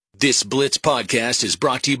This Blitz podcast is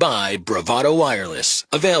brought to you by Bravado Wireless.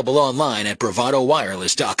 Available online at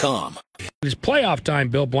bravadowireless.com. It's playoff time,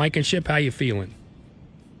 Bill Blankenship. How you feeling?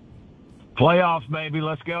 Playoffs, baby.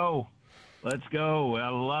 Let's go. Let's go. I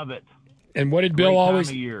love it. And what did Bill always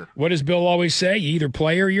say? You either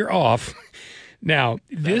play or you're off. Now,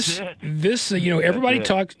 everybody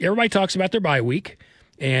talks about their bye week.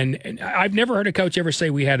 And I've never heard a coach ever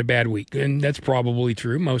say we had a bad week, and that's probably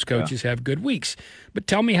true. Most coaches have good weeks. But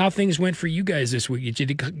tell me how things went for you guys this week.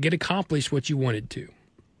 Did you get accomplished what you wanted to?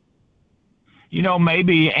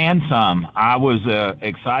 Maybe and some. I was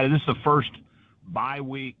excited. This is the first bye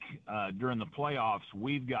week during the playoffs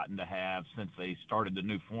we've gotten to have since they started the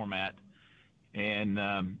new format.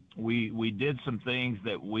 And we did some things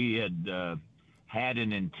that we had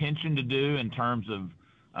an intention to do in terms of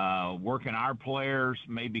working our players,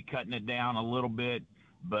 maybe cutting it down a little bit,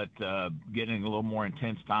 but getting a little more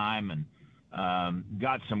intense time, and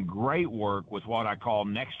got some great work with what I call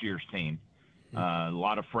next year's team. A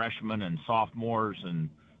lot of freshmen and sophomores, and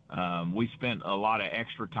we spent a lot of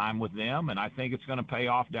extra time with them, and I think it's going to pay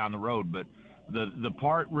off down the road. But the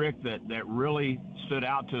part, Rick, that really stood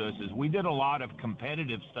out to us is we did a lot of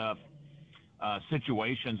competitive stuff,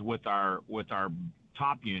 situations with our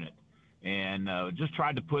top unit. And just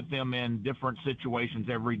tried to put them in different situations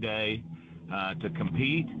every day to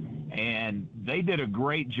compete. And they did a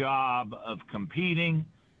great job of competing,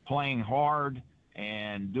 playing hard,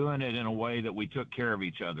 and doing it in a way that we took care of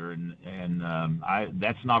each other. And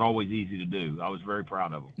that's not always easy to do. I was very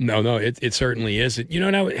proud of them. No, it certainly is.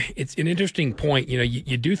 Now it's an interesting point.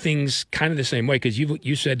 You do things kind of the same way, because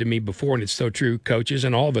you said to me before, and it's so true, coaches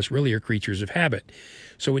and all of us really are creatures of habit.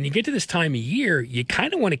 So when you get to this time of year, you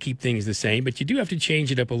kind of want to keep things the same, but you do have to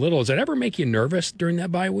change it up a little. Does that ever make you nervous during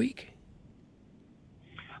that bye week?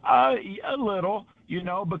 A little,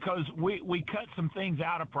 because we cut some things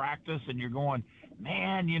out of practice, and you're going,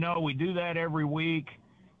 man, we do that every week.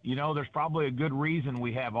 There's probably a good reason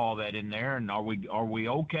we have all that in there, and are we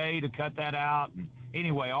okay to cut that out? And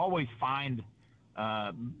anyway, I always find,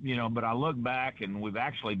 but I look back, and we've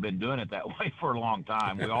actually been doing it that way for a long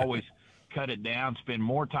time. We always cut it down, spend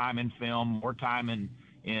more time in film, more time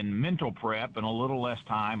in mental prep, and a little less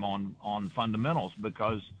time on fundamentals,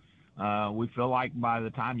 because we feel like by the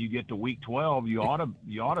time you get to week 12, you ought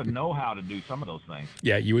to know how to do some of those things.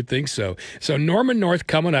 Yeah, you would think so. So Norman North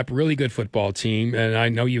coming up, really good football team, and I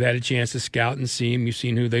know you've had a chance to scout and see them. You've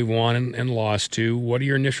seen who they won and lost to. What are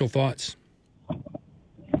your initial thoughts?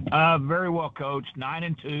 Very well coached,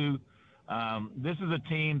 9-2. This is a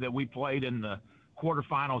team that we played in the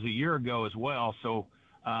quarterfinals a year ago as well, so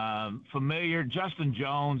familiar. Justin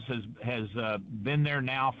Jones has been there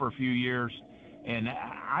now for a few years, and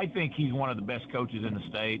I think he's one of the best coaches in the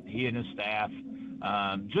state. He and his staff,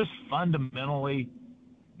 just fundamentally,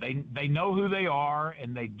 they know who they are,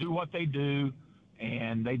 and they do what they do,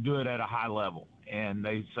 and they do it at a high level. And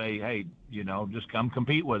they say, hey, just come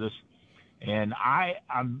compete with us. And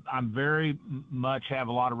I'm very much have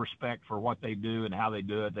a lot of respect for what they do and how they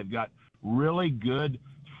do it. They've got really good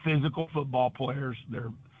physical football players.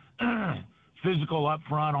 They're physical up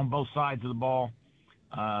front on both sides of the ball.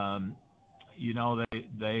 They're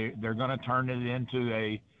going to turn it into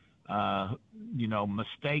a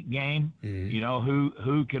mistake game. Mm-hmm.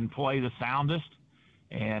 Who can play the soundest,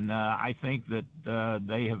 and I think that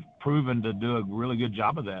they have proven to do a really good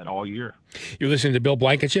job of that all year. You're listening to Bill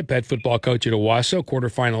Blankenship, head football coach at Owasso.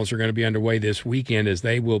 Quarterfinals are going to be underway this weekend as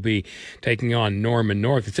they will be taking on Norman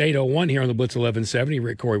North. It's 8:01 here on the Blitz 1170.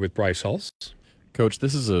 Rick Couri with Bryce Hulse. Coach,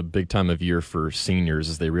 this is a big time of year for seniors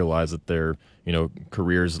as they realize that their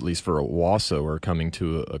careers, at least for Owasso, are coming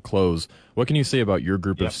to a close. What can you say about your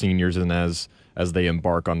group of seniors and as they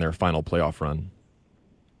embark on their final playoff run?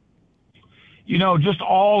 Just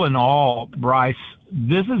all in all, Bryce,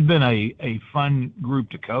 this has been a fun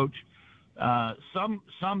group to coach. Some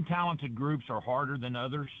talented groups are harder than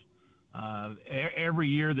others. Every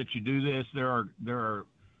year that you do this, there are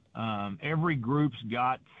every group's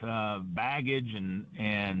got baggage,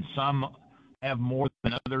 and some have more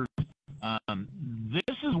than others.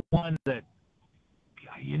 This is one that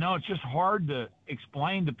it's just hard to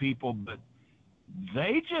explain to people, but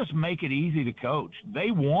they just make it easy to coach.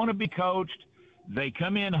 They want to be coached. They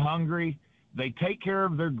come in hungry. They take care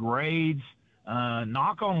of their grades.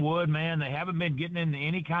 Knock on wood, man, they haven't been getting into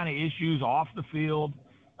any kind of issues off the field.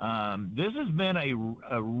 This has been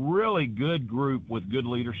a really good group with good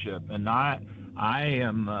leadership, and I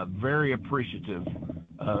am very appreciative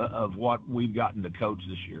of what we've gotten to coach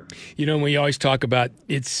this year. You know, we always talk about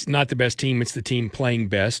it's not the best team, it's the team playing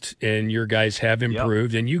best, and your guys have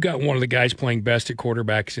improved. Yep. And you got one of the guys playing best at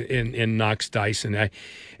quarterbacks in Knox Dyson.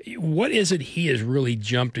 What is it he has really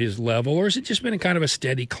jumped his level, or has it just been a kind of a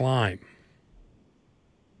steady climb?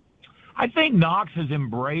 I think Knox has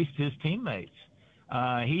embraced his teammates.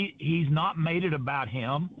 He's not made it about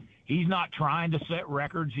him. He's not trying to set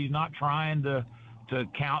records. He's not trying to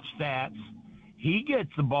count stats. He gets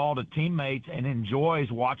the ball to teammates and enjoys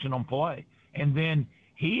watching them play. And then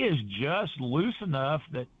he is just loose enough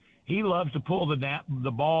that he loves to pull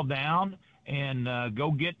the ball down and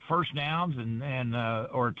go get first downs and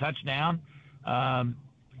or a touchdown.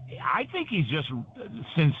 I think he's just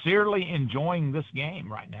sincerely enjoying this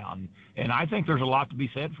game right now, and I think there's a lot to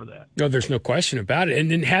be said for that. No, there's no question about it.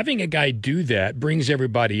 And then having a guy do that brings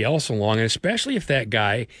everybody else along, and especially if that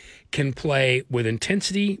guy can play with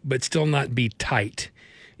intensity but still not be tight.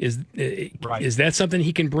 Is that something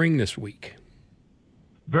he can bring this week?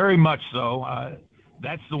 Very much so.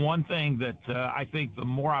 That's the one thing that I think the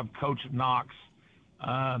more I've coached Knox,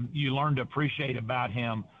 you learn to appreciate about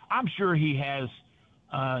him. I'm sure he has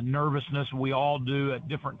nervousness. We all do at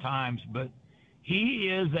different times, but he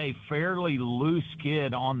is a fairly loose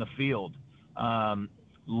kid on the field.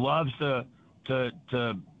 Loves to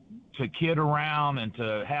kid around and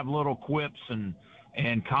to have little quips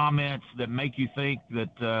and comments that make you think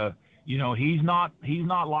that he's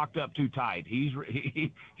not locked up too tight.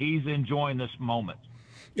 He's enjoying this moment.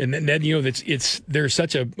 And then there's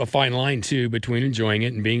such a fine line too between enjoying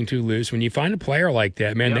it and being too loose. When you find a player like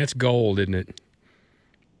that, man, That's gold, isn't it?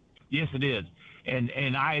 Yes, it is.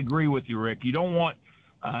 And I agree with you, Rick. You don't want,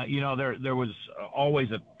 there was always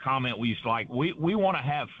a comment we used to like, we want to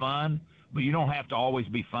have fun, but you don't have to always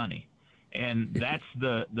be funny. And that's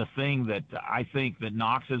the thing that I think that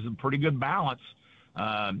Knox is a pretty good balance.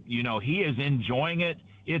 He is enjoying it.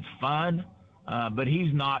 It's fun, but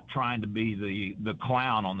he's not trying to be the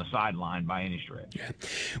clown on the sideline by any stretch. Yeah.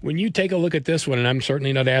 When you take a look at this one, and I'm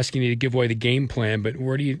certainly not asking you to give away the game plan, but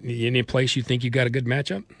any place you think you got a good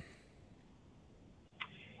matchup?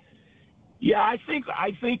 Yeah, I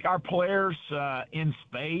think our players in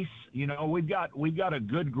space, we've got a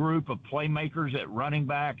good group of playmakers at running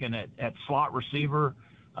back and at slot receiver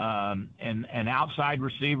and outside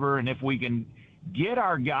receiver. And if we can get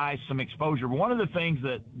our guys some exposure, one of the things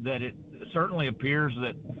that it certainly appears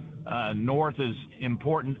that North is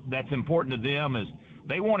important, that's important to them, is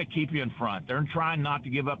they want to keep you in front. They're trying not to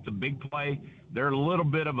give up the big play. They're a little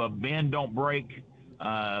bit of a bend, don't break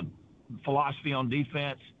philosophy on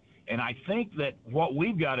defense. And I think that what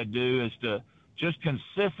we've got to do is to just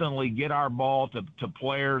consistently get our ball to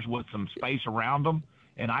players with some space around them.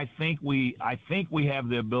 And I think we have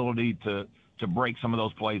the ability to break some of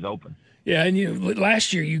those plays open. Yeah, and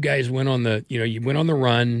last year you guys went on you went on the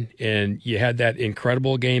run and you had that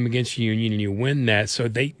incredible game against Union and you win that. So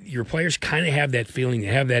your players kind of have that feeling, they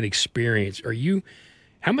have that experience.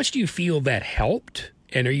 How much do you feel that helped?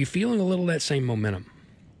 And are you feeling a little of that same momentum?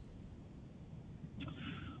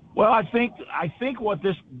 Well, I think what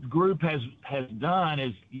this group has done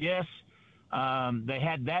is, yes, they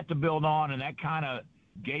had that to build on, and that kind of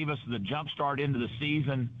gave us the jump start into the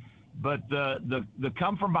season. But the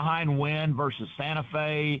come from behind win versus Santa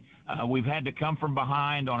Fe, we've had to come from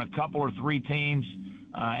behind on a couple or three teams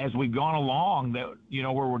as we've gone along that,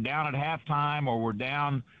 where we're down at halftime or we're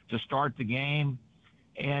down to start the game.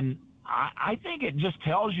 And I think it just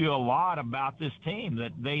tells you a lot about this team,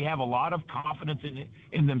 that they have a lot of confidence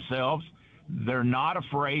in themselves. They're not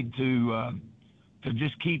afraid to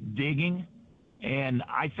just keep digging. And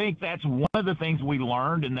I think that's one of the things we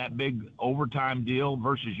learned in that big overtime deal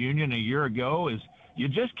versus Union a year ago is you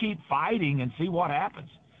just keep fighting and see what happens.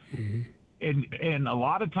 Mm-hmm. And a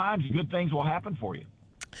lot of times good things will happen for you.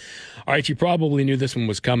 All right, you probably knew this one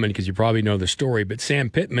was coming because you probably know the story, but Sam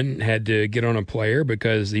Pittman had to get on a player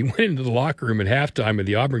because he went into the locker room at halftime of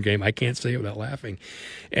the Auburn game. I can't say it without laughing.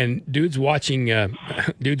 And dude's watching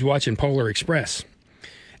Polar Express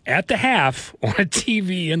at the half on a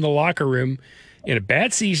TV in the locker room in a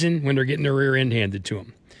bad season when they're getting their rear end handed to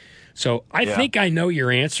them. So I think I know your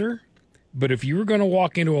answer, but if you were going to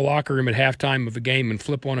walk into a locker room at halftime of a game and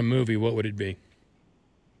flip on a movie, what would it be?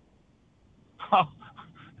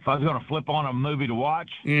 If I was going to flip on a movie to watch,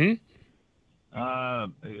 I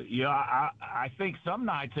think some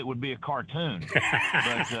nights it would be a cartoon. But,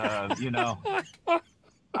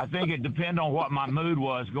 I think it depends on what my mood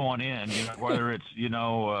was going in, whether it's,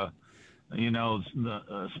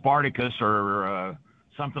 Spartacus or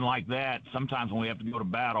something like that, sometimes when we have to go to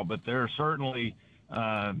battle. But there are certainly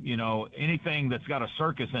anything that's got a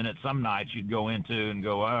circus in it, some nights you'd go into and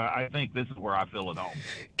go, I think this is where I feel at home.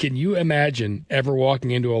 Can you imagine ever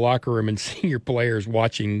walking into a locker room and seeing your players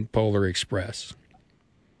watching Polar Express?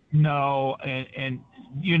 No,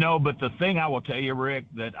 but the thing I will tell you, Rick,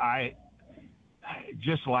 that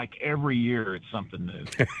just like every year it's something new.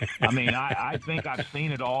 I mean, I think I've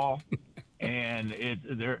seen it all, and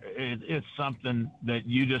it's something that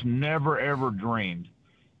you just never ever dreamed.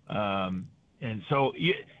 And so,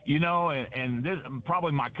 and this,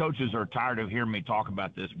 probably my coaches are tired of hearing me talk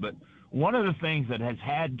about this, but one of the things that has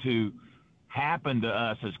had to happen to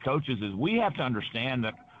us as coaches is we have to understand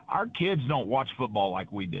that our kids don't watch football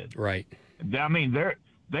like we did. Right. I mean,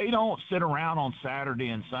 they don't sit around on Saturday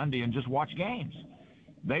and Sunday and just watch games.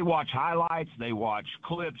 They watch highlights. They watch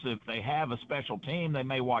clips. If they have a special team, they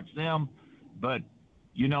may watch them. But,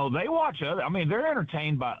 they watch they're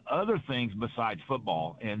entertained by other things besides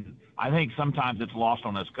football. And I think sometimes it's lost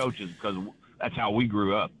on us coaches because that's how we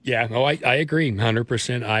grew up. Yeah, I agree,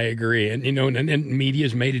 100%. I agree, and and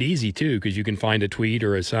media's made it easy too because you can find a tweet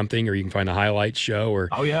or something, or you can find a highlight show, or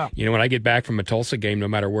when I get back from a Tulsa game, no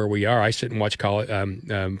matter where we are, I sit and watch college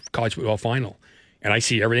football final, and I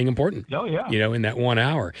see everything important. Oh yeah, in that 1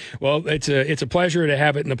 hour. Well, it's a pleasure to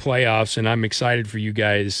have it in the playoffs, and I'm excited for you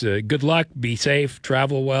guys. Good luck, be safe,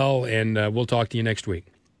 travel well, and we'll talk to you next week.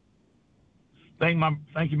 Thank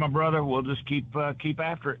you, my brother. We'll just keep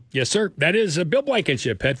after it. Yes, sir. That is Bill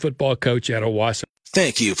Blankenship, head football coach at Owasso.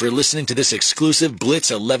 Thank you for listening to this exclusive Blitz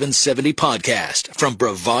 1170 podcast from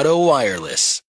Bravado Wireless.